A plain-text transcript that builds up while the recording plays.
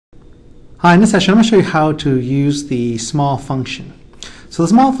Hi, in this session I'm going to show you how to use the small function. So the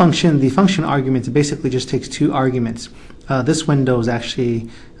small function, the function argument, it basically just takes two arguments. This window is actually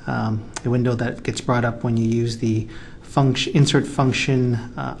a window that gets brought up when you use the insert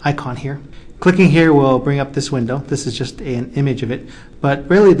function icon here. Clicking here will bring up this window. This is just an image of it. But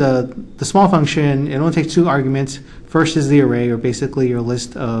really the small function, it only takes two arguments. First is the array, or basically your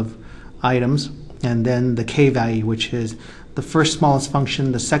list of items, and then the k value, which is the first smallest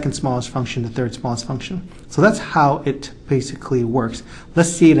function, the second smallest function, the third smallest function. So that's how it basically works. Let's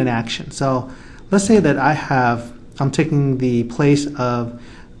see it in action. So let's say that I'm taking the place of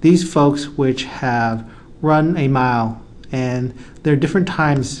these folks which have run a mile, and there are different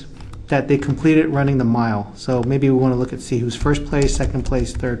times that they completed running the mile. So maybe we want to look at see who's first place, second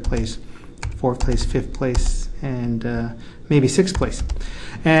place, third place, fourth place, fifth place, and maybe sixth place.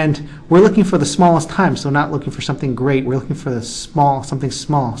 And we're looking for the smallest time, so not looking for something great. We're looking for the something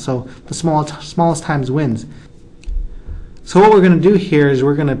small. So the smallest times wins. So what we're going to do here is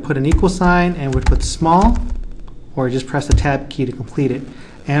we're going to put an equal sign and we'll put small, or just press the tab key to complete it.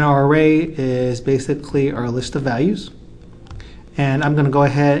 And our array is basically our list of values. And I'm going to go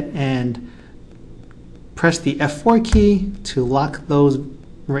ahead and press the F4 key to lock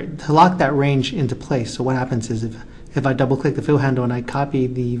that range into place. So what happens is if I double click the fill handle and I copy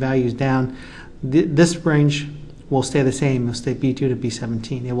the values down, this range will stay the same. It'll stay B2 to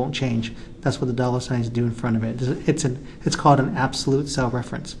B17. It won't change. That's what the dollar signs do in front of it. It's called an absolute cell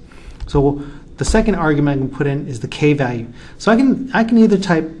reference. So the second argument I can put in is the k value. So I can either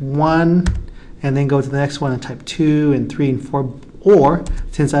type 1 and then go to the next one and type 2 and 3 and 4, or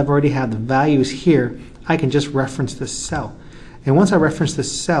since I've already had the values here, I can just reference this cell. And once I reference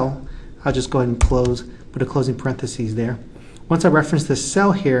this cell, I'll just go ahead and put a closing parentheses there. Once I reference this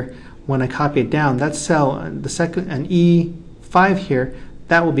cell here, when I copy it down, that cell, the second, an E5 here,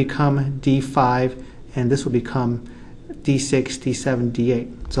 that will become D5, and this will become D6, D7,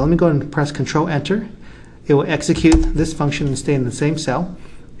 D8. So let me go ahead and press Control Enter. It will execute this function and stay in the same cell.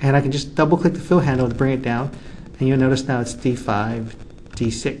 And I can just double click the fill handle to bring it down, and you'll notice now it's D5,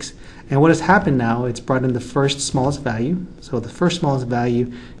 D6. And what has happened now, it's brought in the first smallest value. So the first smallest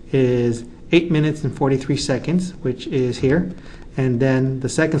value is 8 minutes and 43 seconds, which is here. And then the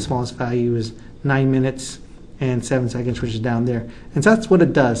second smallest value is 9 minutes and 7 seconds, which is down there. And so that's what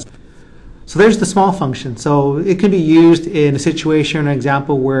it does. So there's the small function. So it can be used in a situation or an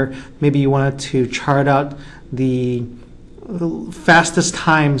example where maybe you wanted to chart out the fastest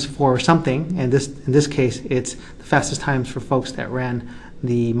times for something, and in this case it's the fastest times for folks that ran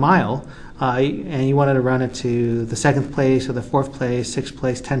the mile, and you wanted to run it to the second place or the fourth place, sixth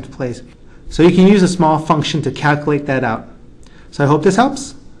place, 10th place. So you can use a small function to calculate that out. So I hope this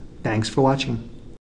helps. Thanks for watching.